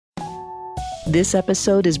This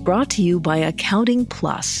episode is brought to you by Accounting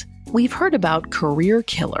Plus. We've heard about career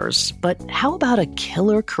killers, but how about a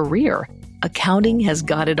killer career? Accounting has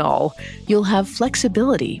got it all. You'll have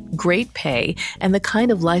flexibility, great pay, and the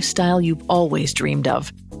kind of lifestyle you've always dreamed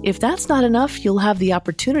of. If that's not enough, you'll have the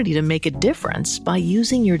opportunity to make a difference by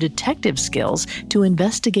using your detective skills to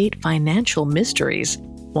investigate financial mysteries.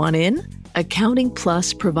 Want in? Accounting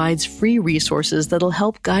Plus provides free resources that'll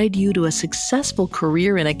help guide you to a successful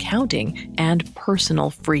career in accounting and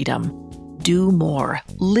personal freedom. Do more.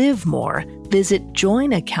 Live more. Visit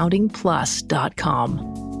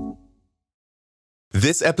joinaccountingplus.com.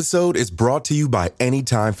 This episode is brought to you by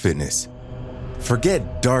Anytime Fitness.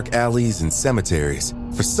 Forget dark alleys and cemeteries.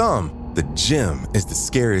 For some, the gym is the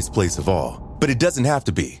scariest place of all. But it doesn't have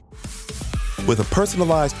to be. With a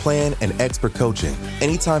personalized plan and expert coaching,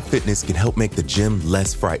 Anytime Fitness can help make the gym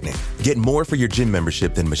less frightening. Get more for your gym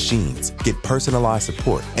membership than machines. Get personalized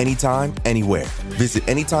support anytime, anywhere. Visit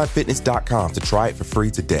AnytimeFitness.com to try it for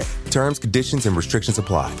free today. Terms, conditions, and restrictions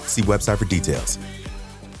apply. See website for details.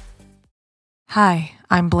 Hi,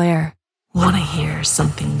 I'm Blair. Want to hear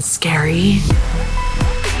something scary?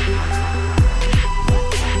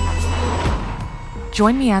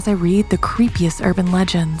 Join me as I read the creepiest urban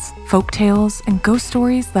legends, folktales, and ghost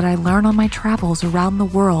stories that I learn on my travels around the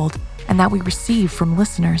world and that we receive from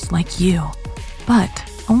listeners like you. But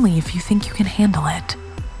only if you think you can handle it.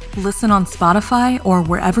 Listen on Spotify or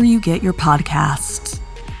wherever you get your podcasts.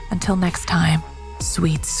 Until next time,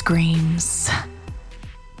 sweet screams.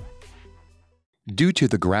 Due to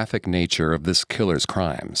the graphic nature of this killer's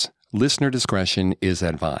crimes, listener discretion is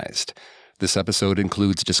advised. This episode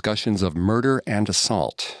includes discussions of murder and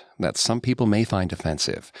assault that some people may find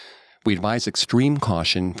offensive. We advise extreme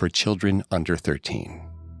caution for children under 13.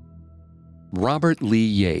 Robert Lee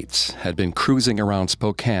Yates had been cruising around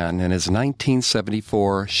Spokane in his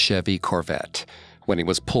 1974 Chevy Corvette when he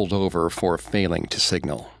was pulled over for failing to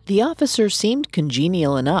signal. The officer seemed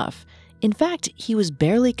congenial enough. In fact, he was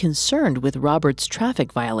barely concerned with Robert's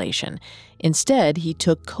traffic violation. Instead, he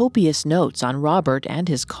took copious notes on Robert and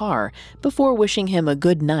his car before wishing him a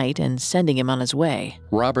good night and sending him on his way.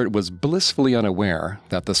 Robert was blissfully unaware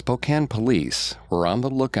that the Spokane police were on the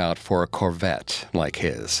lookout for a Corvette like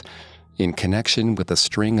his, in connection with a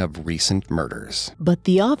string of recent murders. But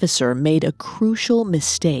the officer made a crucial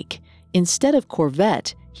mistake. Instead of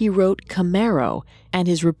Corvette, he wrote Camaro, and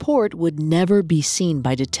his report would never be seen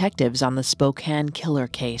by detectives on the Spokane killer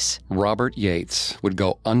case. Robert Yates would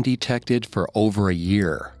go undetected for over a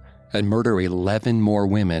year and murder 11 more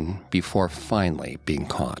women before finally being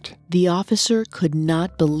caught. The officer could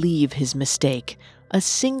not believe his mistake. A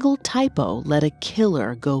single typo let a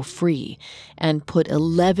killer go free and put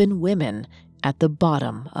 11 women at the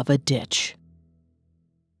bottom of a ditch.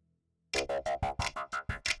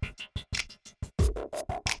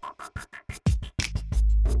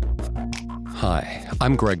 Hi,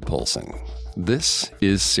 I'm Greg Polson. This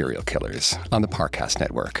is Serial Killers on the Parcast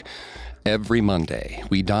Network. Every Monday,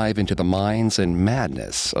 we dive into the minds and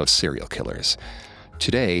madness of serial killers.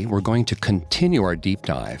 Today, we're going to continue our deep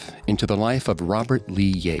dive into the life of Robert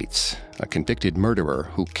Lee Yates, a convicted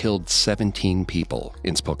murderer who killed 17 people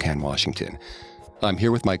in Spokane, Washington. I'm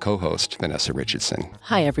here with my co-host, Vanessa Richardson.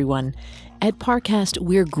 Hi, everyone. At Parcast,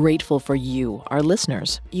 we're grateful for you, our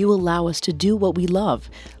listeners. You allow us to do what we love.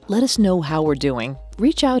 Let us know how we're doing.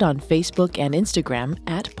 Reach out on Facebook and Instagram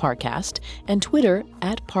at Parcast and Twitter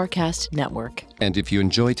at Parcast Network. And if you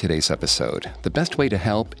enjoyed today's episode, the best way to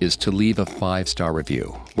help is to leave a 5-star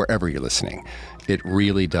review wherever you're listening. It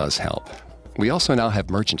really does help. We also now have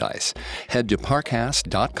merchandise. Head to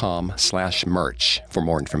parcast.com/merch for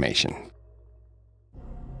more information.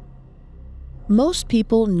 Most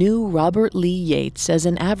people knew Robert Lee Yates as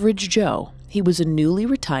an average Joe. He was a newly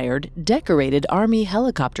retired, decorated Army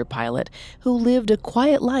helicopter pilot who lived a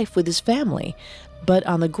quiet life with his family. But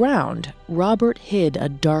on the ground, Robert hid a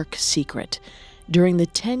dark secret. During the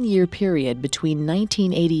 10-year period between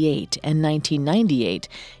 1988 and 1998,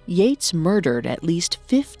 Yates murdered at least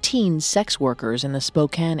 15 sex workers in the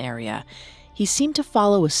Spokane area. He seemed to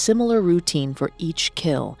follow a similar routine for each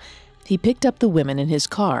kill. He picked up the women in his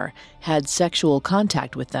car, had sexual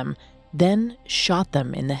contact with them, then shot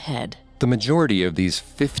them in the head. The majority of these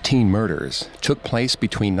 15 murders took place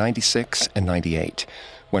between 96 and 98,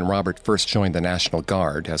 when Robert first joined the National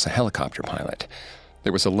Guard as a helicopter pilot.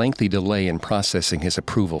 There was a lengthy delay in processing his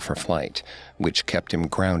approval for flight, which kept him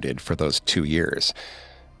grounded for those 2 years.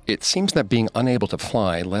 It seems that being unable to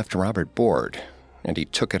fly left Robert bored, and he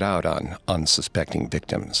took it out on unsuspecting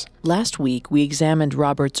victims. Last week, we examined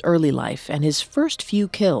Robert's early life and his first few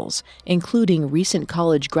kills, including recent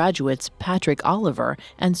college graduates Patrick Oliver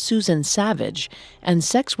and Susan Savage, and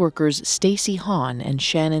sex workers Stacy Hahn and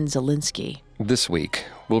Shannon Zielinski. This week,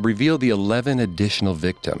 we'll reveal the 11 additional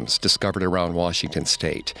victims discovered around Washington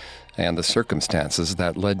state and the circumstances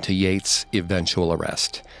that led to Yates' eventual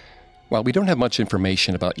arrest. While we don't have much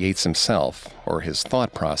information about Yates himself or his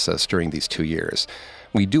thought process during these 2 years,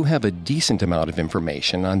 we do have a decent amount of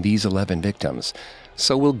information on these 11 victims,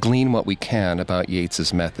 so we'll glean what we can about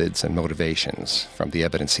Yates' methods and motivations from the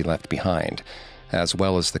evidence he left behind, as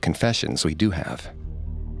well as the confessions we do have.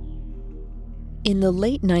 In the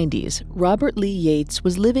late 90s, Robert Lee Yates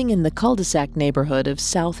was living in the cul-de-sac neighborhood of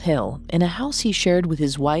South Hill in a house he shared with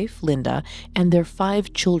his wife, Linda, and their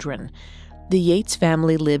 5 children. The Yates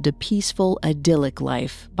family lived a peaceful, idyllic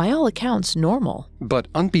life, by all accounts normal. But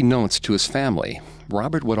unbeknownst to his family,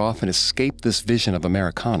 Robert would often escape this vision of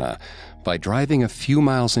Americana by driving a few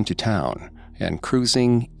miles into town and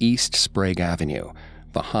cruising East Sprague Avenue,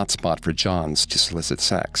 the hotspot for Johns to solicit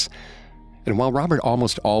sex. And while Robert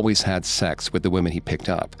almost always had sex with the women he picked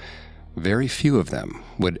up, very few of them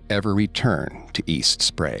would ever return to East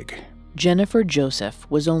Sprague. Jennifer Joseph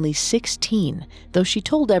was only 16, though she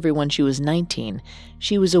told everyone she was 19.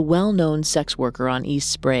 She was a well-known sex worker on East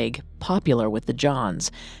Sprague, popular with the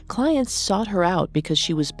Johns. Clients sought her out because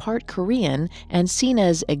she was part Korean and seen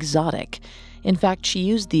as exotic. In fact, she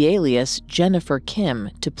used the alias Jennifer Kim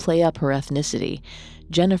to play up her ethnicity.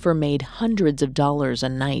 Jennifer made hundreds of dollars a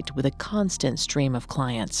night with a constant stream of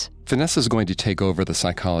clients. Vanessa's going to take over the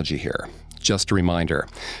psychology here. Just a reminder,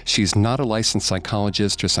 she's not a licensed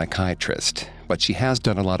psychologist or psychiatrist, but she has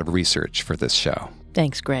done a lot of research for this show.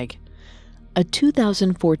 Thanks, Greg. A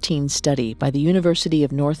 2014 study by the University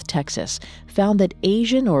of North Texas found that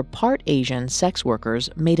Asian or part Asian sex workers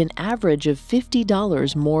made an average of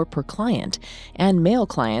 $50 more per client, and male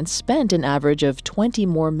clients spent an average of 20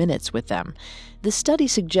 more minutes with them. The study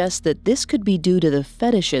suggests that this could be due to the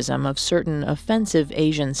fetishism of certain offensive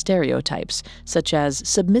Asian stereotypes, such as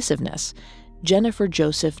submissiveness. Jennifer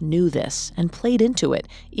Joseph knew this and played into it,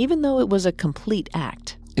 even though it was a complete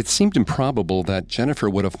act. It seemed improbable that Jennifer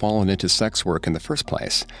would have fallen into sex work in the first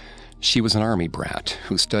place. She was an Army brat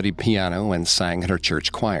who studied piano and sang in her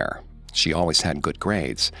church choir. She always had good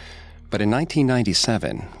grades. But in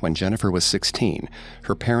 1997, when Jennifer was 16,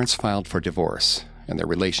 her parents filed for divorce, and their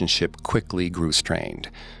relationship quickly grew strained.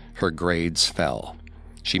 Her grades fell.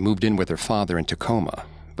 She moved in with her father in Tacoma,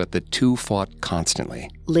 but the two fought constantly.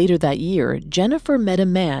 Later that year, Jennifer met a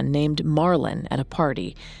man named Marlon at a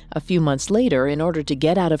party. A few months later, in order to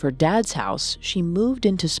get out of her dad's house, she moved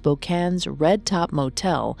into Spokane's Red Top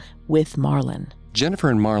Motel with Marlon. Jennifer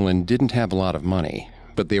and Marlon didn't have a lot of money,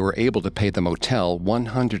 but they were able to pay the motel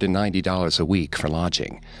 $190 a week for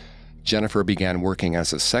lodging. Jennifer began working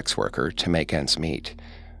as a sex worker to make ends meet.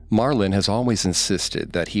 Marlon has always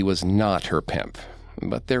insisted that he was not her pimp,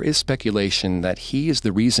 but there is speculation that he is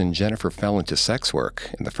the reason Jennifer fell into sex work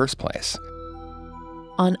in the first place.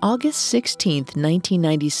 On August 16,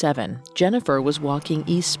 1997, Jennifer was walking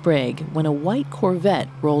East Sprague when a white Corvette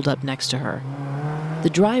rolled up next to her. The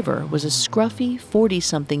driver was a scruffy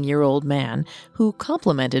 40-something-year-old man who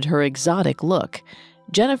complimented her exotic look.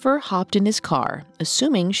 Jennifer hopped in his car,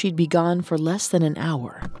 assuming she'd be gone for less than an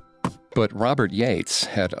hour. But Robert Yates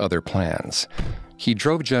had other plans. He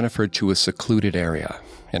drove Jennifer to a secluded area,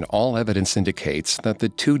 and all evidence indicates that the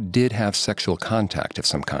two did have sexual contact of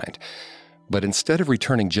some kind. But instead of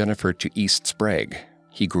returning Jennifer to East Sprague,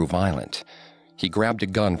 he grew violent. He grabbed a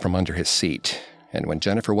gun from under his seat, and when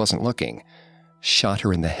Jennifer wasn't looking, shot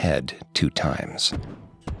her in the head 2 times.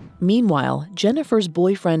 Meanwhile, Jennifer's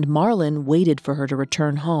boyfriend Marlon waited for her to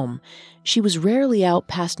return home. She was rarely out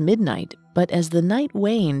past midnight, but as the night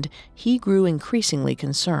waned, he grew increasingly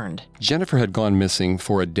concerned. Jennifer had gone missing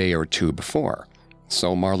for a day or 2 before,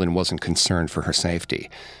 so Marlon wasn't concerned for her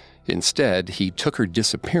safety. Instead, he took her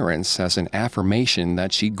disappearance as an affirmation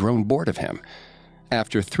that she'd grown bored of him.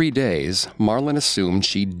 After 3 days, Marlon assumed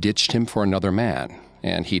she'd ditched him for another man,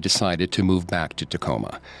 and he decided to move back to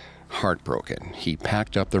Tacoma. Heartbroken, he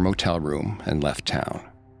packed up their motel room and left town.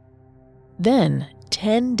 Then,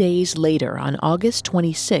 10 days later, on August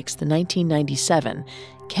 26, 1997,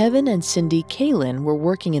 Kevin and Cindy Kalin were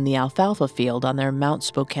working in the alfalfa field on their Mount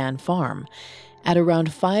Spokane farm. At around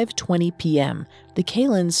 5:20 p.m., the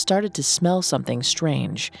Kalins started to smell something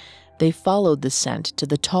strange. They followed the scent to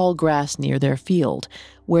the tall grass near their field,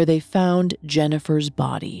 where they found Jennifer's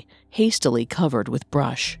body, hastily covered with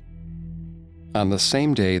brush. On the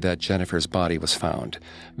same day that Jennifer's body was found,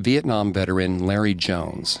 Vietnam veteran Larry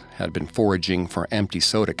Jones had been foraging for empty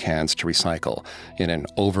soda cans to recycle in an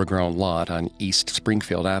overgrown lot on East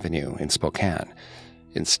Springfield Avenue in Spokane.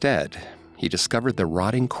 Instead, he discovered the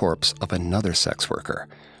rotting corpse of another sex worker,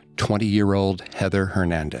 20-year-old Heather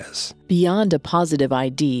Hernandez. Beyond a positive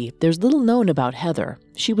ID, there's little known about Heather.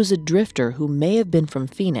 She was a drifter who may have been from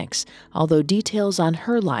Phoenix, although details on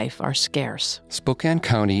her life are scarce. Spokane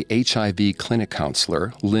County HIV clinic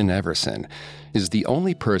counselor Lynn Everson is the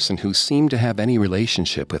only person who seemed to have any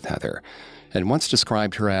relationship with Heather, and once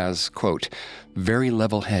described her as, quote, very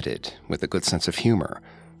level-headed with a good sense of humor.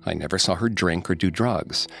 I never saw her drink or do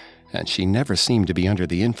drugs, and she never seemed to be under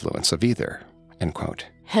the influence of either, end quote.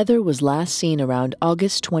 Heather was last seen around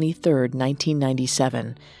August 23,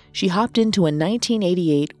 1997. She hopped into a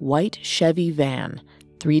 1988 white Chevy van.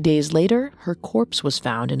 3 days later, her corpse was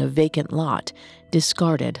found in a vacant lot,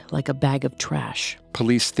 discarded like a bag of trash.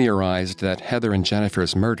 Police theorized that Heather and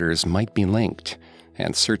Jennifer's murders might be linked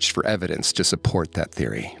and searched for evidence to support that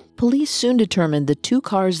theory. Police soon determined the two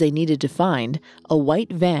cars they needed to find, a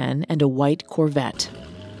white van and a white Corvette.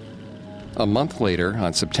 A month later,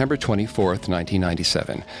 on September 24,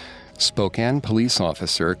 1997, Spokane police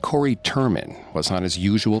officer Corey Turman was on his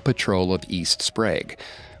usual patrol of East Sprague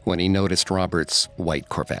when he noticed Robert's white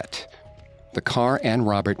Corvette. The car and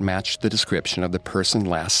Robert matched the description of the person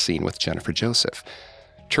last seen with Jennifer Joseph.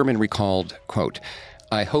 Turman recalled, quote,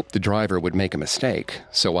 I hoped the driver would make a mistake,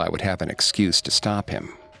 so I would have an excuse to stop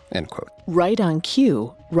him, end quote. Right on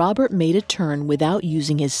cue, Robert made a turn without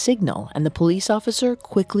using his signal, and the police officer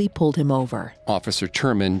quickly pulled him over. Officer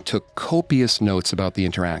Turman took copious notes about the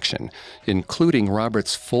interaction, including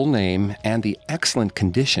Robert's full name and the excellent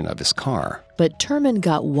condition of his car. But Turman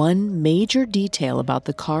got one major detail about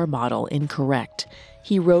the car model incorrect.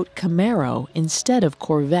 He wrote Camaro instead of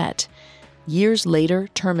Corvette. Years later,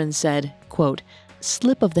 Turman said, quote,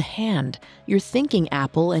 slip of the hand. You're thinking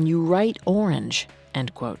apple and you write orange,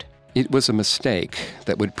 end quote. It was a mistake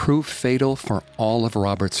that would prove fatal for all of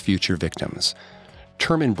Robert's future victims.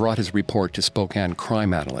 Turman brought his report to Spokane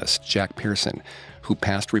crime analyst Jack Pearson, who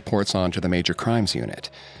passed reports on to the Major Crimes Unit.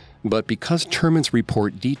 But because Turman's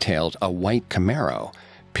report detailed a white Camaro,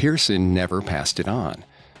 Pearson never passed it on.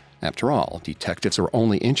 After all, detectives were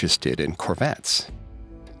only interested in Corvettes.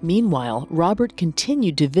 Meanwhile, Robert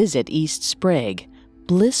continued to visit East Sprague,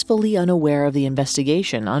 blissfully unaware of the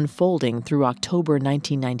investigation unfolding through October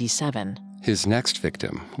 1997. His next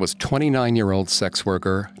victim was 29-year-old sex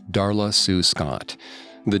worker Darla Sue Scott.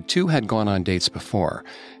 The two had gone on dates before,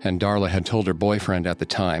 and Darla had told her boyfriend at the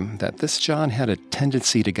time that this John had a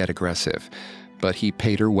tendency to get aggressive, but he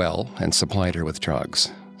paid her well and supplied her with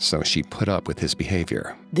drugs, so she put up with his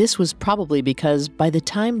behavior. This was probably because by the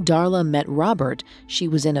time Darla met Robert, she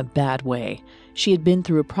was in a bad way. She had been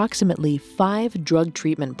through approximately 5 drug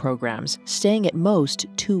treatment programs, staying at most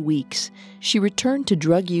 2 weeks. She returned to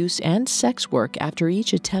drug use and sex work after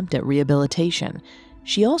each attempt at rehabilitation.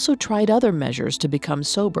 She also tried other measures to become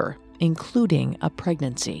sober, including a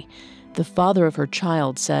pregnancy. The father of her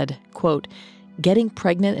child said, quote, getting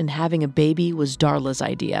pregnant and having a baby was Darla's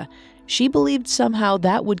idea. She believed somehow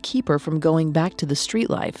that would keep her from going back to the street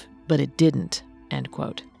life, but it didn't, end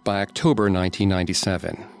quote. By October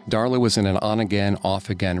 1997, Darla was in an on-again,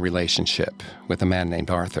 off-again relationship with a man named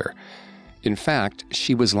Arthur. In fact,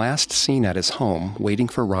 she was last seen at his home waiting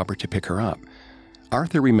for Robert to pick her up.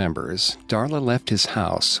 Arthur remembers Darla left his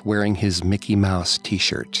house wearing his Mickey Mouse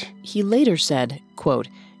t-shirt. He later said, quote,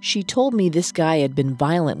 she told me this guy had been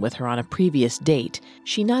violent with her on a previous date.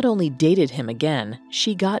 She not only dated him again,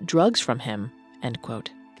 she got drugs from him, end quote.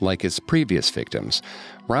 Like his previous victims,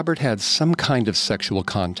 Robert had some kind of sexual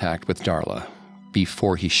contact with Darla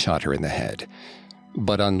before he shot her in the head.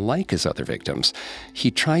 But unlike his other victims, he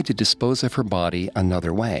tried to dispose of her body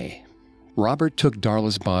another way. Robert took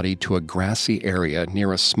Darla's body to a grassy area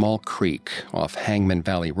near a small creek off Hangman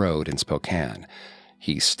Valley Road in Spokane.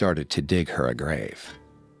 He started to dig her a grave.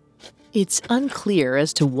 It's unclear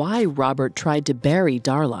as to why Robert tried to bury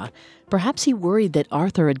Darla. Perhaps he worried that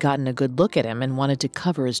Arthur had gotten a good look at him and wanted to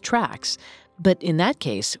cover his tracks. But in that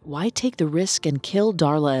case, why take the risk and kill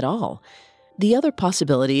Darla at all? The other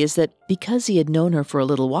possibility is that because he had known her for a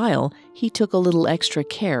little while, he took a little extra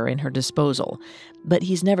care in her disposal. But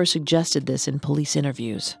he's never suggested this in police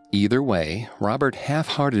interviews. Either way, Robert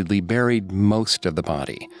half-heartedly buried most of the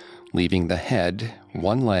body, leaving the head,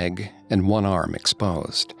 one leg, and one arm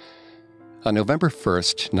exposed. On November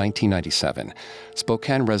 1st, 1997,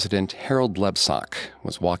 Spokane resident Harold Lebsock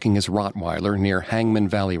was walking his Rottweiler near Hangman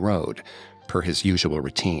Valley Road, per his usual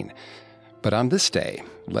routine. But on this day,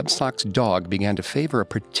 Lebsack's dog began to favor a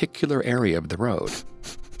particular area of the road.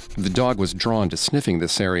 The dog was drawn to sniffing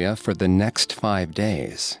this area for the next 5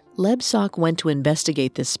 days. Lebsack went to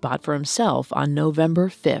investigate this spot for himself on November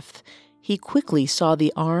 5th. He quickly saw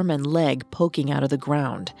the arm and leg poking out of the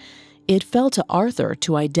ground. It fell to Arthur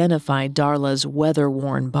to identify Darla's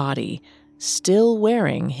weather-worn body, still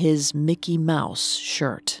wearing his Mickey Mouse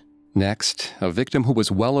shirt. Next, a victim who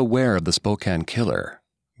was well aware of the Spokane killer,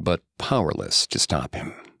 but powerless to stop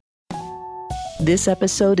him. This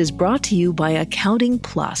episode is brought to you by Accounting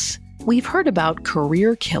Plus. We've heard about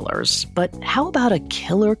career killers, but how about a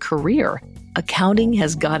killer career? Accounting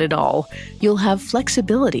has got it all. You'll have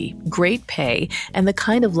flexibility, great pay, and the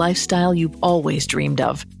kind of lifestyle you've always dreamed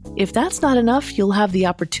of. If that's not enough, you'll have the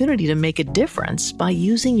opportunity to make a difference by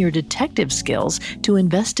using your detective skills to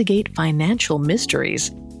investigate financial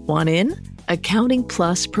mysteries. Want in? Accounting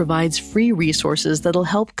Plus provides free resources that'll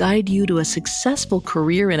help guide you to a successful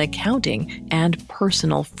career in accounting and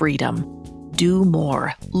personal freedom. Do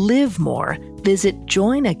more. Live more. Visit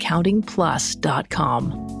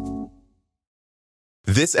joinaccountingplus.com.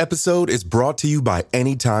 This episode is brought to you by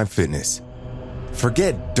Anytime Fitness.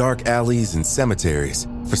 Forget dark alleys and cemeteries.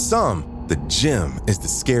 For some, the gym is the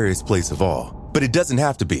scariest place of all. But it doesn't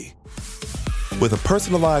have to be. With a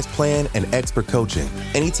personalized plan and expert coaching,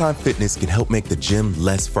 Anytime Fitness can help make the gym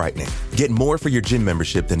less frightening. Get more for your gym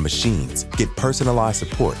membership than machines. Get personalized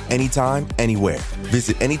support anytime, anywhere.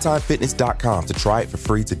 Visit AnytimeFitness.com to try it for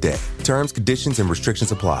free today. Terms, conditions, and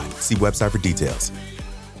restrictions apply. See website for details.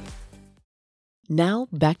 Now,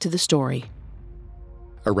 back to the story.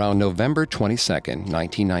 Around November 22,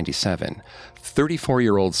 1997,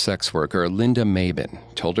 34-year-old sex worker Linda Mabin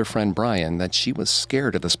told her friend Brian that she was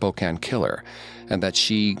scared of the Spokane killer and that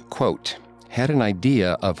she, quote, had an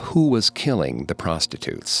idea of who was killing the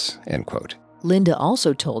prostitutes, end quote. Linda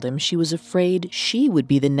also told him she was afraid she would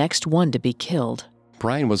be the next one to be killed.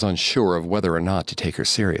 Brian was unsure of whether or not to take her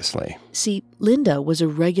seriously. See, Linda was a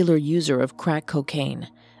regular user of crack cocaine.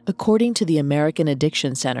 According to the American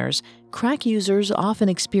Addiction Centers, crack users often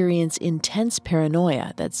experience intense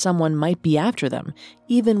paranoia that someone might be after them,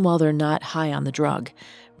 even while they're not high on the drug.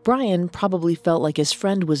 Brian probably felt like his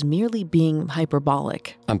friend was merely being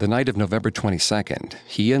hyperbolic. On the night of November 22nd,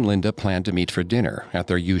 he and Linda planned to meet for dinner at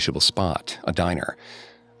their usual spot, a diner.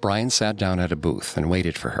 Brian sat down at a booth and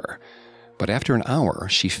waited for her. But after an hour,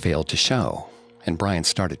 she failed to show, and Brian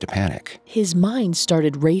started to panic. His mind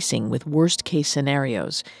started racing with worst-case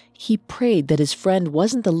scenarios. He prayed that his friend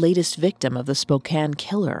wasn't the latest victim of the Spokane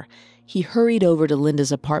killer. He hurried over to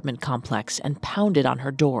Linda's apartment complex and pounded on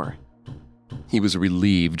her door. He was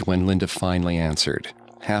relieved when Linda finally answered,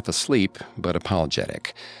 half asleep but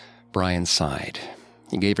apologetic. Brian sighed.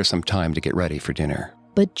 He gave her some time to get ready for dinner.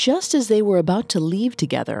 But just as they were about to leave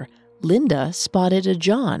together, Linda spotted a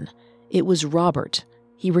John. It was Robert.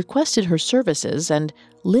 He requested her services, and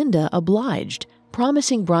Linda obliged,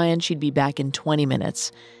 promising Brian she'd be back in 20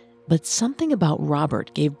 minutes. But something about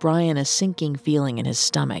Robert gave Brian a sinking feeling in his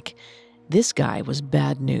stomach. This guy was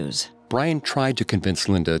bad news. Brian tried to convince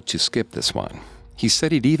Linda to skip this one. He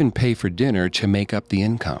said he'd even pay for dinner to make up the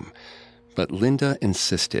income. But Linda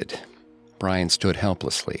insisted. Brian stood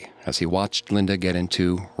helplessly as he watched Linda get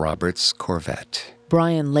into Robert's Corvette.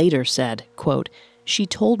 Brian later said, quote, "She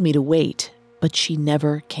told me to wait, but she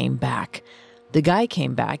never came back. The guy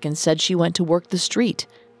came back and said she went to work the street.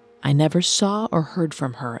 I never saw or heard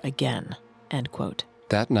from her again," end quote.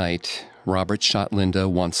 That night, Robert shot Linda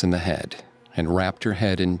once in the head and wrapped her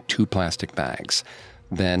head in 2 plastic bags,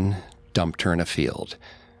 then dumped her in a field.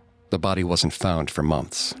 The body wasn't found for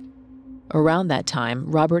months. Around that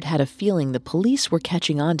time, Robert had a feeling the police were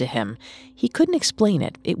catching on to him. He couldn't explain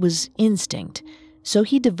it. It was instinct. So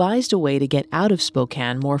he devised a way to get out of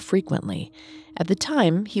Spokane more frequently. At the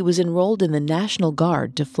time, he was enrolled in the National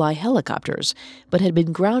Guard to fly helicopters, but had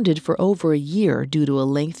been grounded for over a year due to a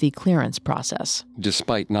lengthy clearance process.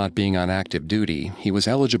 Despite not being on active duty, he was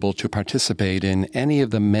eligible to participate in any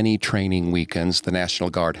of the many training weekends the National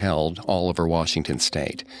Guard held all over Washington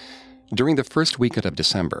state. During the first weekend of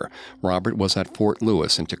December, Robert was at Fort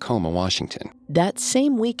Lewis in Tacoma, Washington. That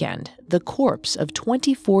same weekend, the corpse of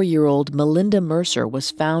 24-year-old Melinda Mercer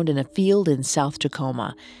was found in a field in South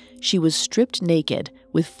Tacoma. She was stripped naked,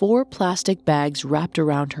 with 4 plastic bags wrapped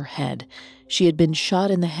around her head. She had been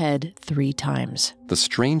shot in the head 3 times. The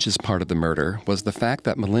strangest part of the murder was the fact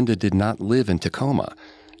that Melinda did not live in Tacoma.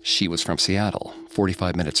 She was from Seattle,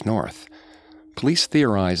 45 minutes north. Police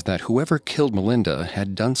theorized that whoever killed Melinda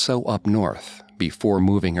had done so up north, before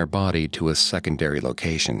moving her body to a secondary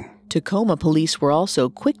location. Tacoma police were also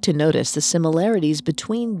quick to notice the similarities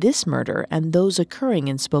between this murder and those occurring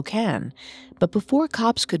in Spokane. But before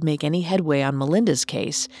cops could make any headway on Melinda's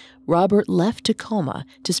case, Robert left Tacoma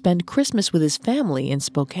to spend Christmas with his family in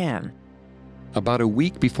Spokane. About a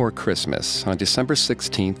week before Christmas, on December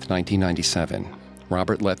 16, 1997,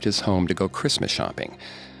 Robert left his home to go Christmas shopping.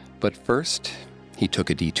 But first, he took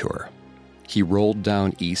a detour. He rolled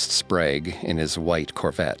down East Sprague in his white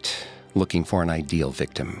Corvette, looking for an ideal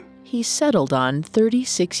victim. He settled on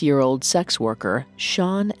 36-year-old sex worker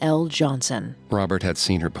Shawn L. Johnson. Robert had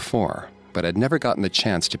seen her before, but had never gotten the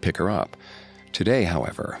chance to pick her up. Today,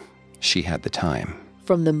 however, she had the time.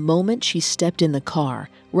 From the moment she stepped in the car,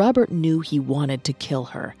 Robert knew he wanted to kill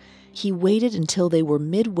her. He waited until they were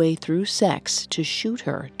midway through sex to shoot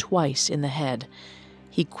her twice in the head.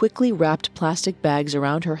 He quickly wrapped plastic bags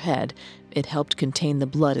around her head. It helped contain the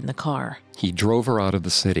blood in the car. He drove her out of the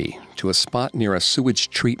city to a spot near a sewage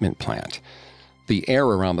treatment plant. The air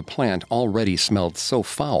around the plant already smelled so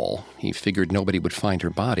foul, he figured nobody would find her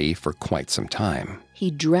body for quite some time.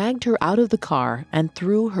 He dragged her out of the car and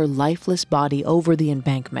threw her lifeless body over the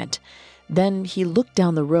embankment. Then he looked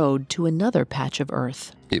down the road to another patch of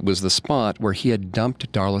earth. It was the spot where he had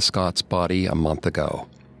dumped Darla Scott's body a month ago.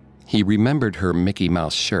 He remembered her Mickey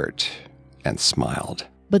Mouse shirt and smiled.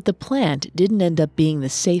 But the plant didn't end up being the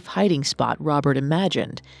safe hiding spot Robert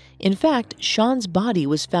imagined. In fact, Shawn's body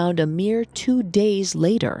was found a mere 2 days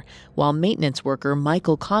later, while maintenance worker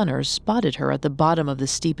Michael Connors spotted her at the bottom of the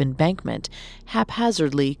steep embankment,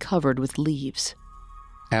 haphazardly covered with leaves.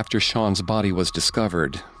 After Shawn's body was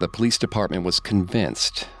discovered, the police department was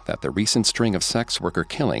convinced that the recent string of sex worker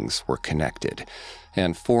killings were connected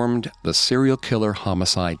and formed the Serial Killer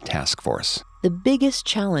Homicide Task Force. The biggest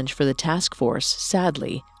challenge for the task force,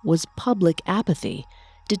 sadly, was public apathy.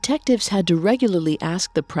 Detectives had to regularly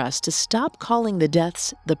ask the press to stop calling the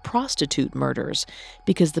deaths the prostitute murders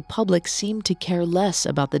because the public seemed to care less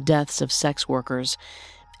about the deaths of sex workers.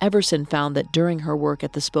 Everson found that during her work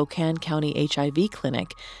at the Spokane County HIV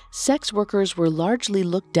clinic, sex workers were largely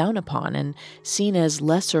looked down upon and seen as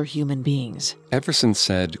lesser human beings. Everson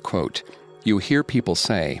said, quote, "You hear people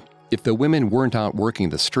say, if the women weren't out working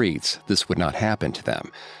the streets, this would not happen to them.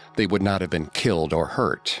 They would not have been killed or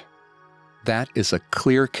hurt. That is a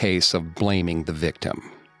clear case of blaming the victim,"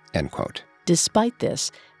 end quote. Despite this,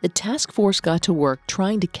 the task force got to work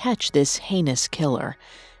trying to catch this heinous killer.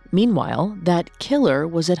 Meanwhile, that killer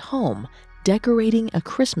was at home, decorating a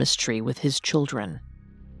Christmas tree with his children.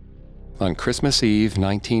 On Christmas Eve,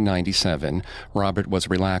 1997, Robert was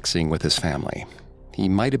relaxing with his family. He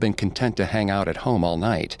might have been content to hang out at home all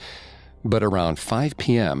night, but around 5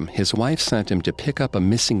 p.m., his wife sent him to pick up a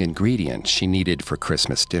missing ingredient she needed for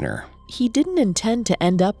Christmas dinner. He didn't intend to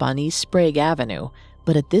end up on East Sprague Avenue,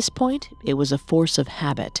 but at this point, it was a force of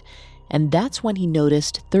habit. And that's when he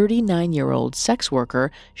noticed 39-year-old sex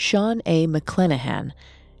worker Shawn A. McClenahan.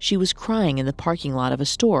 She was crying in the parking lot of a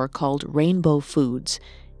store called Rainbow Foods.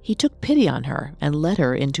 He took pity on her and led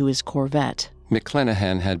her into his Corvette.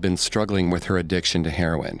 McClenahan had been struggling with her addiction to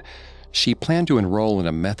heroin. She planned to enroll in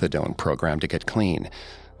a methadone program to get clean,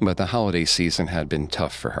 but the holiday season had been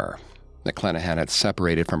tough for her. McClenahan had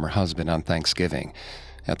separated from her husband on Thanksgiving.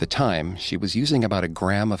 At the time, she was using about 1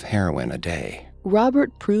 gram of heroin a day.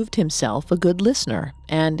 Robert proved himself a good listener,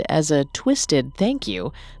 and as a twisted thank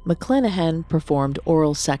you, McClenahan performed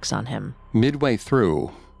oral sex on him. Midway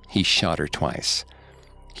through, he shot her twice.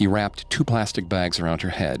 He wrapped 2 plastic bags around her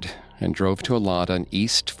head and drove to a lot on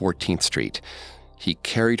East 14th Street. He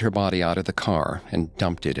carried her body out of the car and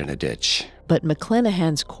dumped it in a ditch. But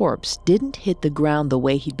McClenahan's corpse didn't hit the ground the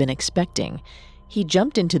way he'd been expecting. He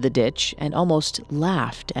jumped into the ditch and almost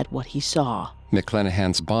laughed at what he saw.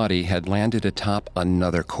 McClenahan's body had landed atop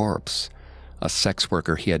another corpse, a sex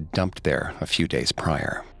worker he had dumped there a few days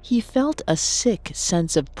prior. He felt a sick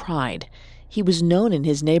sense of pride. He was known in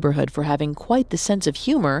his neighborhood for having quite the sense of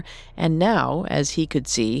humor, and now, as he could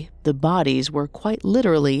see, the bodies were quite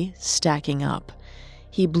literally stacking up.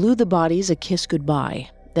 He blew the bodies a kiss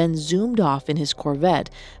goodbye, then zoomed off in his Corvette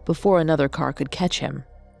before another car could catch him,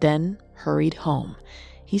 then hurried home.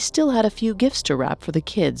 He still had a few gifts to wrap for the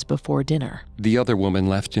kids before dinner. The other woman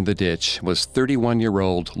left in the ditch was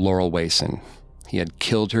 31-year-old Laurel Wason. He had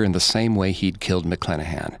killed her in the same way he'd killed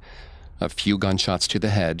McClenahan. A few gunshots to the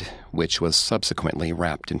head, which was subsequently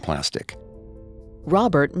wrapped in plastic.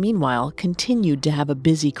 Robert, meanwhile, continued to have a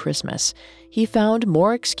busy Christmas. He found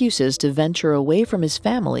more excuses to venture away from his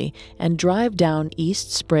family and drive down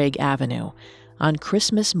East Sprague Avenue. On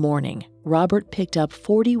Christmas morning, Robert picked up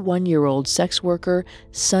 41-year-old sex worker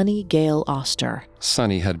Sunny Gale Oster.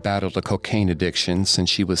 Sunny had battled a cocaine addiction since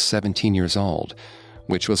she was 17 years old,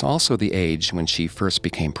 which was also the age when she first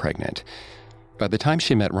became pregnant. By the time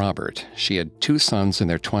she met Robert, she had 2 sons in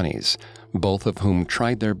their 20s, both of whom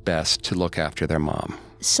tried their best to look after their mom.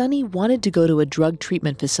 Sunny wanted to go to a drug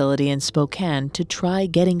treatment facility in Spokane to try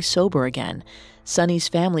getting sober again. Sunny's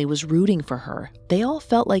family was rooting for her. They all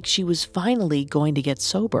felt like she was finally going to get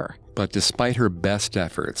sober. But despite her best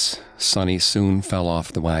efforts, Sunny soon fell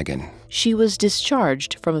off the wagon. She was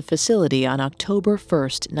discharged from a facility on October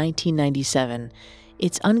 1st, 1997.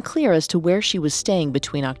 It's unclear as to where she was staying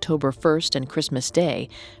between October 1st and Christmas Day.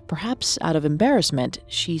 Perhaps out of embarrassment,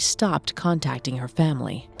 she stopped contacting her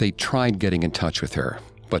family. They tried getting in touch with her,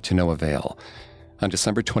 but to no avail. On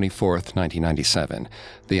December 24th, 1997,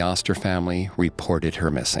 the Oster family reported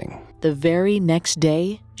her missing. The very next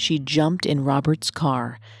day, she jumped in Robert's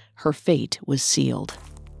car. Her fate was sealed.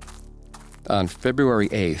 On February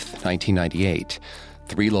 8th, 1998,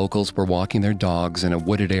 3 locals were walking their dogs in a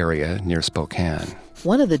wooded area near Spokane.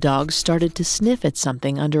 One of the dogs started to sniff at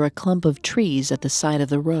something under a clump of trees at the side of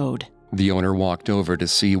the road. The owner walked over to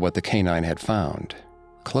see what the canine had found: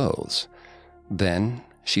 clothes. Then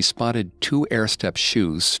she spotted 2 air-step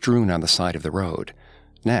shoes strewn on the side of the road.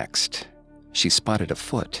 Next, she spotted a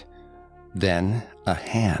foot. Then a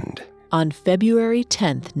hand. On February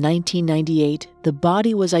 10th, 1998, the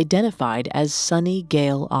body was identified as Sunny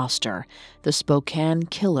Gale Oster. The Spokane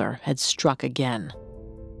killer had struck again.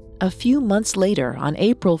 A few months later, on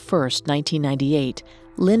April 1st, 1998,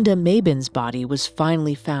 Linda Mabin's body was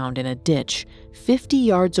finally found in a ditch, 50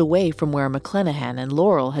 yards away from where McClenahan and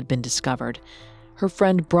Laurel had been discovered. Her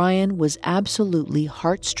friend Brian was absolutely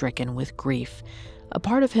heart-stricken with grief. A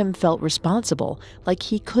part of him felt responsible, like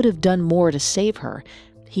he could have done more to save her.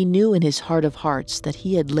 He knew in his heart of hearts that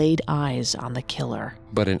he had laid eyes on the killer.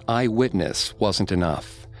 But an eyewitness wasn't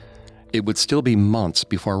enough. It would still be months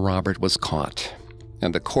before Robert was caught,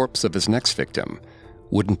 and the corpse of his next victim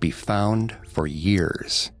wouldn't be found for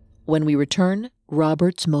years. When we return,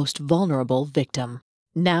 Robert's most vulnerable victim.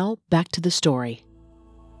 Now, back to the story.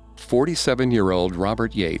 47-year-old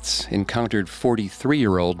Robert Yates encountered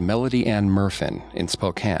 43-year-old Melody Ann Murfin in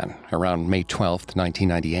Spokane around May 12,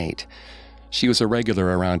 1998. She was a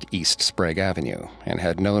regular around East Sprague Avenue and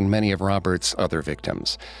had known many of Robert's other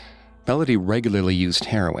victims. Melody regularly used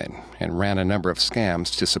heroin and ran a number of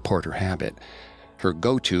scams to support her habit. Her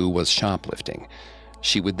go-to was shoplifting.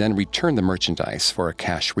 She would then return the merchandise for a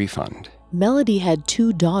cash refund. Melody had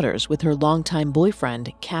 2 daughters with her longtime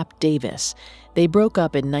boyfriend, Cap Davis. They broke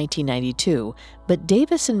up in 1992, but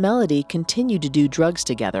Davis and Melody continued to do drugs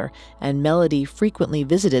together, and Melody frequently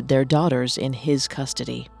visited their daughters in his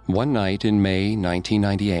custody. One night in May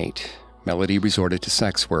 1998, Melody resorted to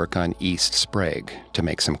sex work on East Sprague to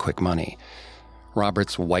make some quick money.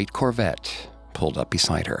 Robert's white Corvette pulled up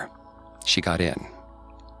beside her. She got in.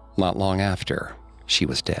 Not long after, she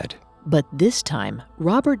was dead. But this time,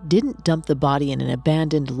 Robert didn't dump the body in an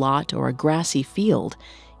abandoned lot or a grassy field.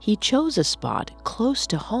 He chose a spot close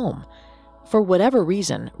to home. For whatever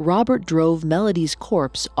reason, Robert drove Melody's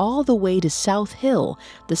corpse all the way to South Hill,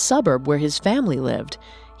 the suburb where his family lived.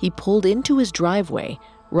 He pulled into his driveway.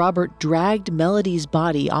 Robert dragged Melody's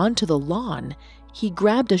body onto the lawn. He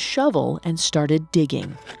grabbed a shovel and started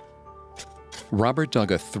digging. Robert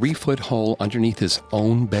dug a 3-foot hole underneath his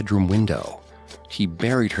own bedroom window. He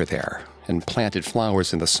buried her there and planted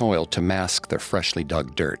flowers in the soil to mask the freshly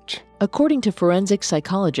dug dirt. According to forensic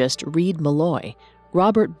psychologist Reed Malloy,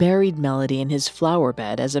 Robert buried Melody in his flower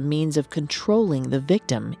bed as a means of controlling the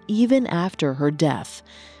victim even after her death.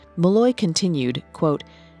 Malloy continued, quote,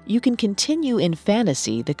 "You can continue in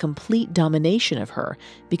fantasy the complete domination of her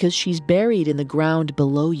because she's buried in the ground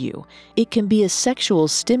below you. It can be a sexual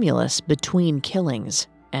stimulus between killings,"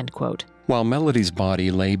 end quote. While Melody's body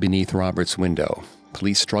lay beneath Robert's window,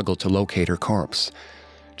 police struggled to locate her corpse.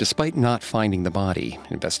 Despite not finding the body,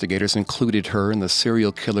 investigators included her in the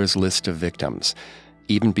serial killer's list of victims,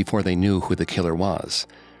 even before they knew who the killer was.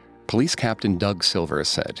 Police Captain Doug Silver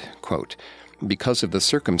said, quote, "Because of the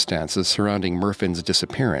circumstances surrounding Murfin's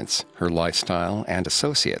disappearance, her lifestyle, and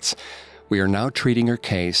associates, we are now treating her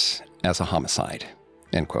case as a homicide,"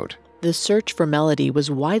 end quote. The search for Melody was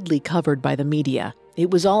widely covered by the media. It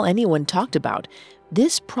was all anyone talked about.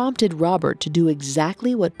 This prompted Robert to do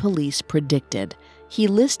exactly what police predicted. He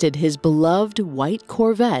listed his beloved white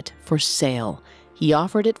Corvette for sale. He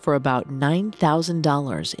offered it for about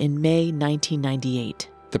 $9,000 in May 1998.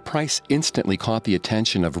 The price instantly caught the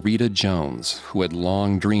attention of Rita Jones, who had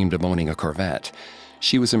long dreamed of owning a Corvette.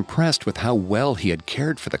 She was impressed with how well he had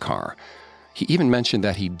cared for the car. He even mentioned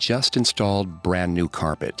that he just installed brand new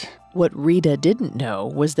carpet. What Rita didn't know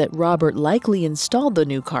was that Robert likely installed the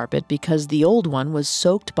new carpet because the old one was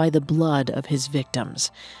soaked by the blood of his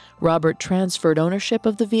victims. Robert transferred ownership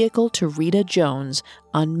of the vehicle to Rita Jones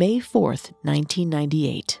on May 4th,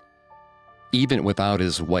 1998. Even without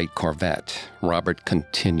his white Corvette, Robert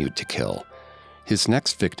continued to kill. His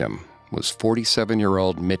next victim was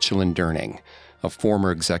 47-year-old Michelin Durning, a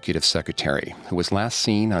former executive secretary who was last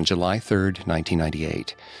seen on July 3rd,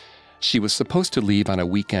 1998. She was supposed to leave on a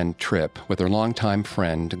weekend trip with her longtime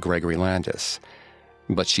friend, Gregory Landis,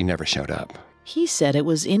 but she never showed up. He said it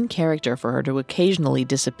was in character for her to occasionally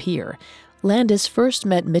disappear. Landis first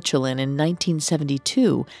met Michelin in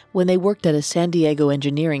 1972 when they worked at a San Diego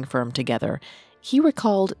engineering firm together. He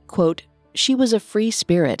recalled, quote, "She was a free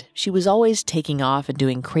spirit. She was always taking off and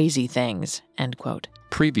doing crazy things," end quote.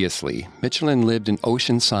 Previously, Michelin lived in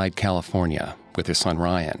Oceanside, California, with her son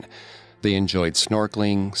Ryan. They enjoyed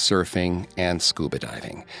snorkeling, surfing, and scuba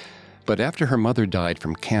diving. But after her mother died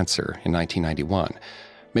from cancer in 1991,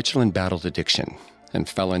 Michelin battled addiction and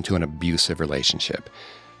fell into an abusive relationship.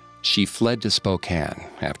 She fled to Spokane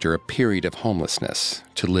after a period of homelessness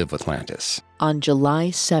to live with Landis. On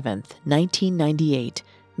July 7th, 1998,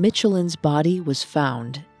 Michelin's body was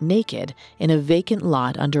found, naked, in a vacant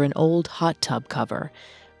lot under an old hot tub cover.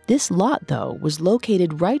 This lot, though, was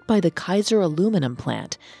located right by the Kaiser aluminum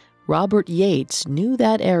plant. Robert Yates knew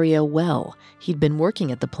that area well. He'd been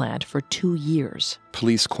working at the plant for 2 years.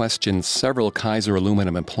 Police questioned several Kaiser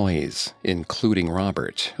aluminum employees, including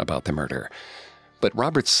Robert, about the murder. But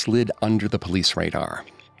Robert slid under the police radar.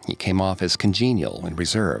 He came off as congenial and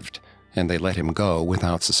reserved, and they let him go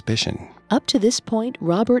without suspicion. Up to this point,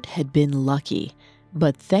 Robert had been lucky.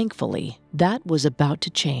 But thankfully, that was about to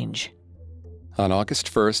change. On August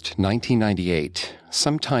 1st, 1998,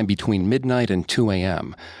 sometime between midnight and 2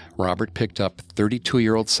 a.m., Robert picked up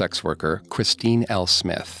 32-year-old sex worker Christine L.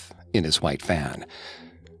 Smith in his white van.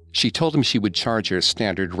 She told him she would charge her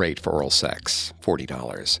standard rate for oral sex,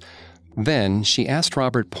 $40. Then she asked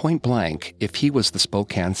Robert point blank if he was the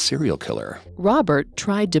Spokane serial killer. Robert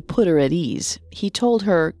tried to put her at ease. He told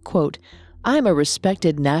her, quote, "I'm a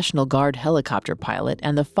respected National Guard helicopter pilot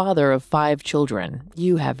and the father of 5 children.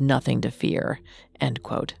 You have nothing to fear," end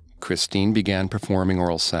quote. Christine began performing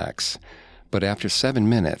oral sex, but after 7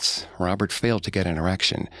 minutes, Robert failed to get an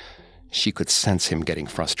erection. She could sense him getting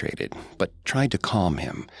frustrated, but tried to calm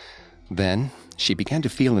him. Then she began to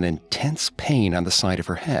feel an intense pain on the side of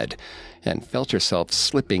her head and felt herself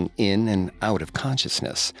slipping in and out of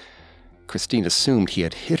consciousness. Christine assumed he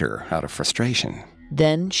had hit her out of frustration.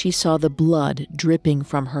 Then she saw the blood dripping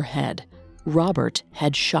from her head. Robert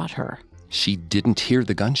had shot her. She didn't hear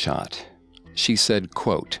the gunshot. She said,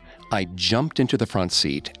 quote, "I jumped into the front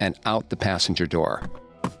seat and out the passenger door.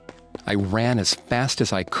 I ran as fast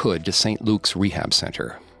as I could to St. Luke's Rehab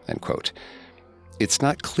Center," end quote. It's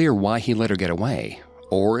not clear why he let her get away,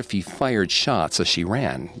 or if he fired shots as she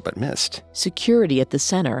ran, but missed. Security at the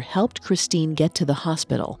center helped Christine get to the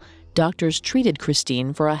hospital. Doctors treated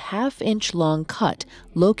Christine for a half-inch long cut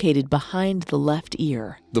located behind the left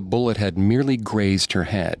ear. The bullet had merely grazed her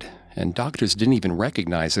head, and doctors didn't even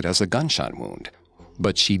recognize it as a gunshot wound.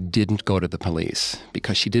 But she didn't go to the police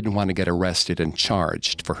because she didn't want to get arrested and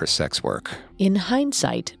charged for her sex work. In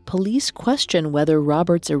hindsight, police question whether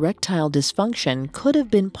Robert's erectile dysfunction could have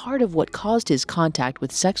been part of what caused his contact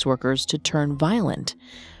with sex workers to turn violent.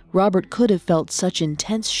 Robert could have felt such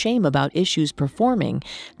intense shame about issues performing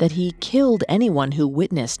that he killed anyone who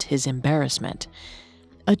witnessed his embarrassment.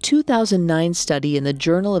 A 2009 study in the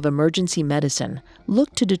Journal of Emergency Medicine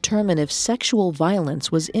looked to determine if sexual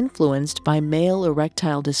violence was influenced by male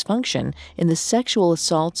erectile dysfunction in the sexual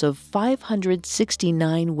assaults of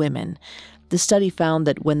 569 women. The study found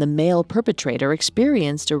that when the male perpetrator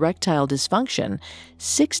experienced erectile dysfunction,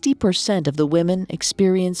 60% of the women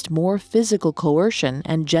experienced more physical coercion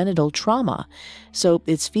and genital trauma. So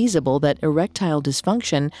it's feasible that erectile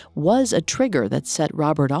dysfunction was a trigger that set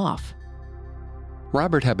Robert off.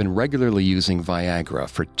 Robert had been regularly using Viagra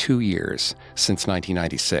for 2 years, since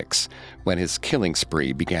 1996, when his killing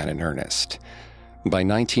spree began in earnest. By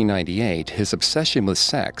 1998, his obsession with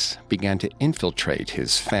sex began to infiltrate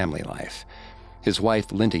his family life. His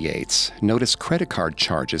wife, Linda Yates, noticed credit card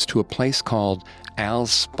charges to a place called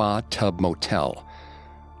Al's Spa Tub Motel.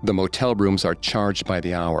 The motel rooms are charged by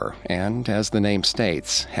the hour and, as the name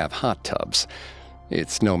states, have hot tubs.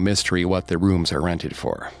 It's no mystery what the rooms are rented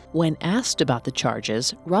for. When asked about the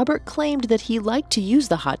charges, Robert claimed that he liked to use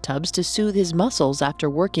the hot tubs to soothe his muscles after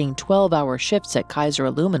working 12-hour shifts at Kaiser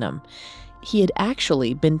Aluminum. He had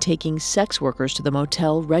actually been taking sex workers to the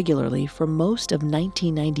motel regularly for most of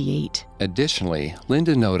 1998. Additionally,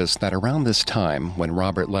 Linda noticed that around this time, when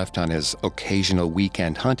Robert left on his occasional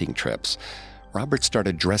weekend hunting trips, Robert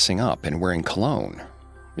started dressing up and wearing cologne.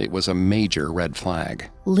 It was a major red flag.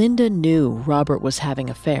 Linda knew Robert was having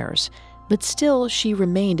affairs, but still she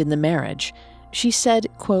remained in the marriage. She said,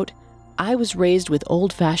 quote, "I was raised with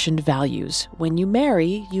old-fashioned values. When you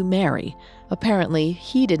marry, you marry. Apparently,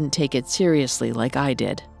 he didn't take it seriously like I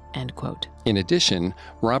did." End quote. In addition,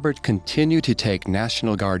 Robert continued to take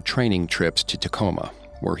National Guard training trips to Tacoma,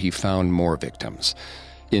 where he found more victims,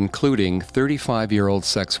 including 35-year-old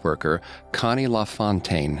sex worker Connie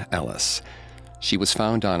LaFontaine Ellis. She was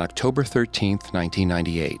found on October 13,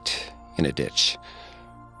 1998, in a ditch.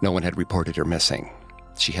 No one had reported her missing.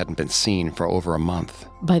 She hadn't been seen for over a month.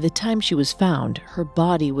 By the time she was found, her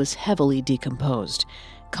body was heavily decomposed.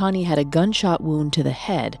 Connie had a gunshot wound to the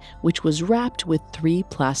head, which was wrapped with 3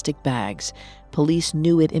 plastic bags. Police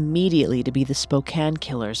knew it immediately to be the Spokane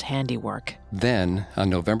killer's handiwork. Then, on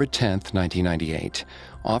November 10, 1998,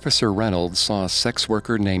 Officer Reynolds saw a sex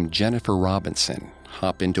worker named Jennifer Robinson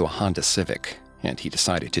hop into a Honda Civic, and he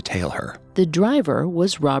decided to tail her. The driver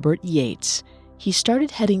was Robert Yates. He started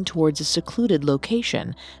heading towards a secluded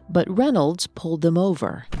location, but Reynolds pulled them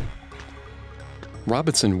over.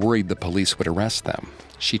 Robinson worried the police would arrest them.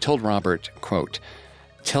 She told Robert, quote,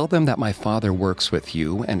 "Tell them that my father works with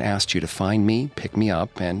you and asked you to find me, pick me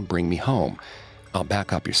up, and bring me home. I'll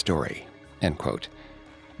back up your story." End quote.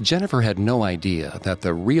 Jennifer had no idea that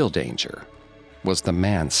the real danger was the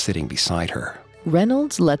man sitting beside her.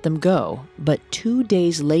 Reynolds let them go, but 2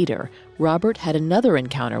 days later, Robert had another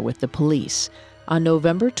encounter with the police. On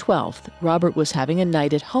November 12th, Robert was having a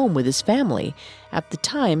night at home with his family. At the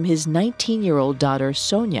time, his 19-year-old daughter,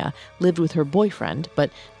 Sonia, lived with her boyfriend, but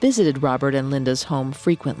visited Robert and Linda's home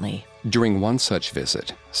frequently. During one such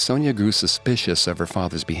visit, Sonia grew suspicious of her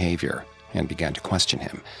father's behavior and began to question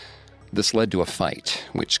him. This led to a fight,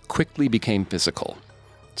 which quickly became physical.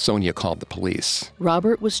 Sonia called the police.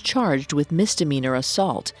 Robert was charged with misdemeanor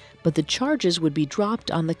assault, but the charges would be dropped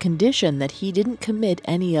on the condition that he didn't commit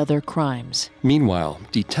any other crimes. Meanwhile,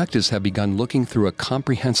 detectives have begun looking through a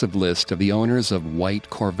comprehensive list of the owners of white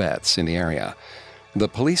Corvettes in the area. The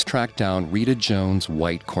police tracked down Rita Jones'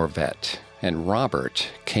 white Corvette, and Robert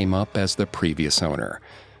came up as the previous owner.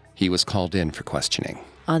 He was called in for questioning.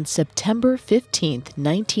 On September 15,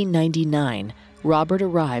 1999, Robert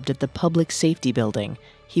arrived at the Public Safety Building.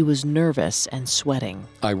 He was nervous and sweating.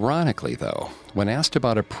 Ironically, though, when asked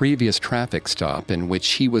about a previous traffic stop in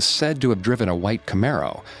which he was said to have driven a white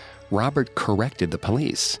Camaro, Robert corrected the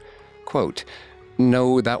police. Quote,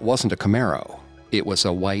 "No, that wasn't a Camaro. It was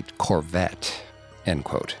a white Corvette." End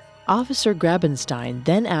quote. Officer Grabenstein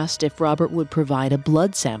then asked if Robert would provide a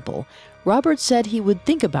blood sample. Robert said he would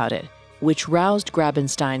think about it, which roused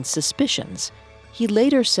Grabenstein's suspicions. He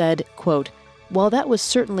later said, quote, "While that was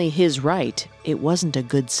certainly his right, it wasn't a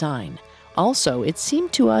good sign. Also, it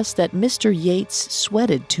seemed to us that Mr. Yates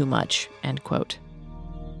sweated too much." End quote.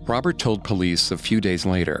 Robert told police a few days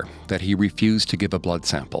later that he refused to give a blood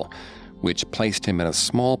sample, which placed him in a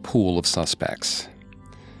small pool of suspects.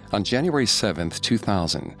 On January 7,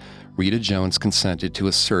 2000, Rita Jones consented to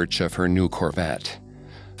a search of her new Corvette.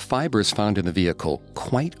 Fibers found in the vehicle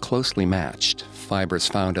quite closely matched fibers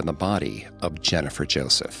found in the body of Jennifer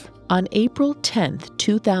Joseph. On April 10,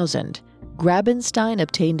 2000, Grabenstein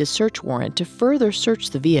obtained a search warrant to further search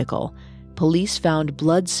the vehicle. Police found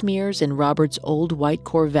blood smears in Robert's old white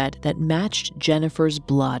Corvette that matched Jennifer's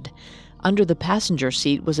blood. Under the passenger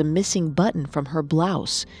seat was a missing button from her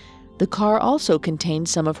blouse. The car also contained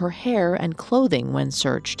some of her hair and clothing when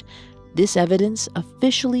searched. This evidence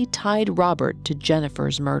officially tied Robert to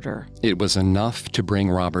Jennifer's murder. It was enough to bring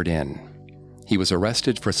Robert in. He was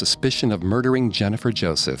arrested for suspicion of murdering Jennifer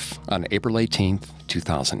Joseph on April 18,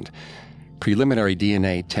 2000. Preliminary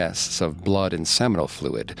DNA tests of blood and seminal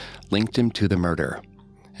fluid linked him to the murder.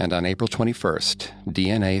 And on April 21st,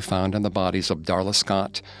 DNA found on the bodies of Darla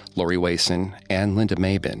Scott, Lori Wason, and Linda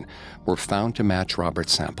Mabin were found to match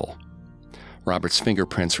Robert's sample. Robert's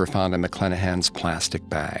fingerprints were found in McClanahan's plastic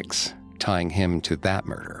bags, tying him to that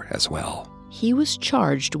murder as well. He was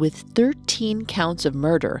charged with 13 counts of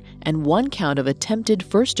murder and 1 count of attempted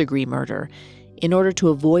first-degree murder. In order to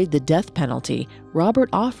avoid the death penalty, Robert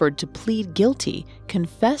offered to plead guilty,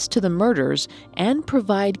 confess to the murders, and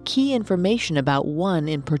provide key information about one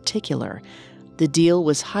in particular. The deal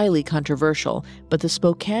was highly controversial, but the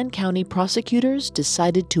Spokane County prosecutors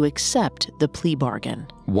decided to accept the plea bargain.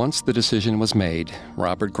 Once the decision was made,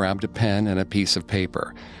 Robert grabbed a pen and a piece of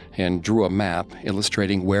paper and drew a map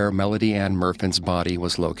illustrating where Melody Ann Murfin's body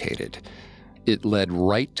was located. It led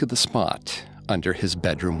right to the spot under his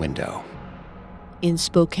bedroom window. In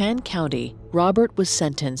Spokane County, Robert was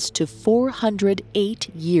sentenced to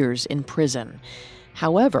 408 years in prison.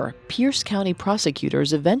 However, Pierce County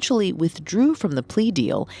prosecutors eventually withdrew from the plea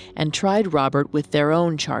deal and tried Robert with their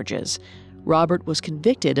own charges. Robert was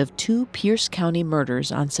convicted of 2 Pierce County murders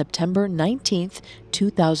on September 19,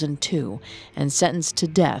 2002, and sentenced to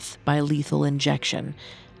death by lethal injection.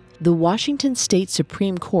 The Washington State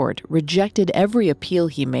Supreme Court rejected every appeal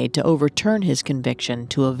he made to overturn his conviction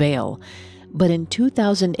to avail. But in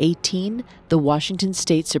 2018, the Washington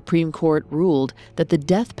State Supreme Court ruled that the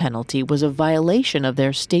death penalty was a violation of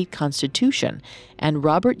their state constitution, and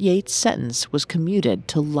Robert Yates' sentence was commuted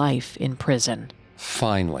to life in prison.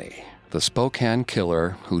 Finally, the Spokane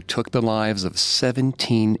killer who took the lives of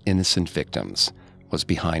 17 innocent victims was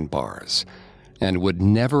behind bars and would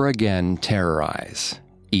never again terrorize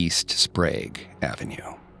East Sprague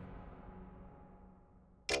Avenue.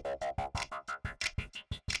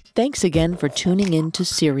 Thanks again for tuning in to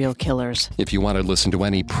Serial Killers. If you want to listen to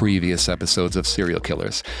any previous episodes of Serial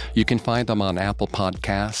Killers, you can find them on Apple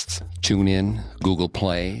Podcasts, TuneIn, Google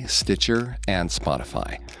Play, Stitcher, and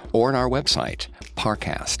Spotify, or on our website,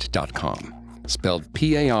 parcast.com, spelled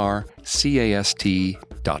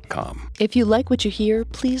PARCAST.com. If you like what you hear,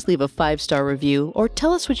 please leave a 5-star review or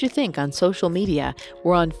tell us what you think on social media.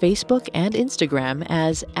 We're on Facebook and Instagram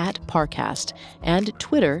as @Parcast and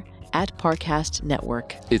Twitter @Parcast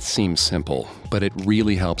Network. It seems simple, but it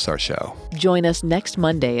really helps our show. Join us next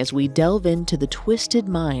Monday as we delve into the twisted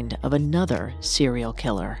mind of another serial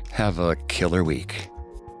killer. Have a killer week.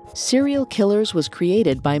 Serial Killers was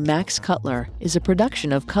created by Max Cutler, is a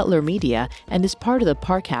production of Cutler Media, and is part of the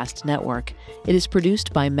Parcast Network. It is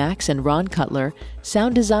produced by Max and Ron Cutler,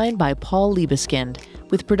 sound design by Paul Liebeskind,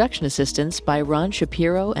 with production assistance by Ron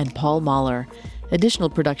Shapiro and Paul Mahler. Additional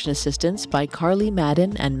production assistance by Carly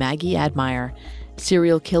Madden and Maggie Admire.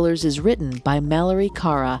 Serial Killers is written by Mallory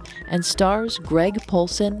Cara and stars Greg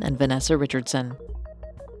Polson and Vanessa Richardson.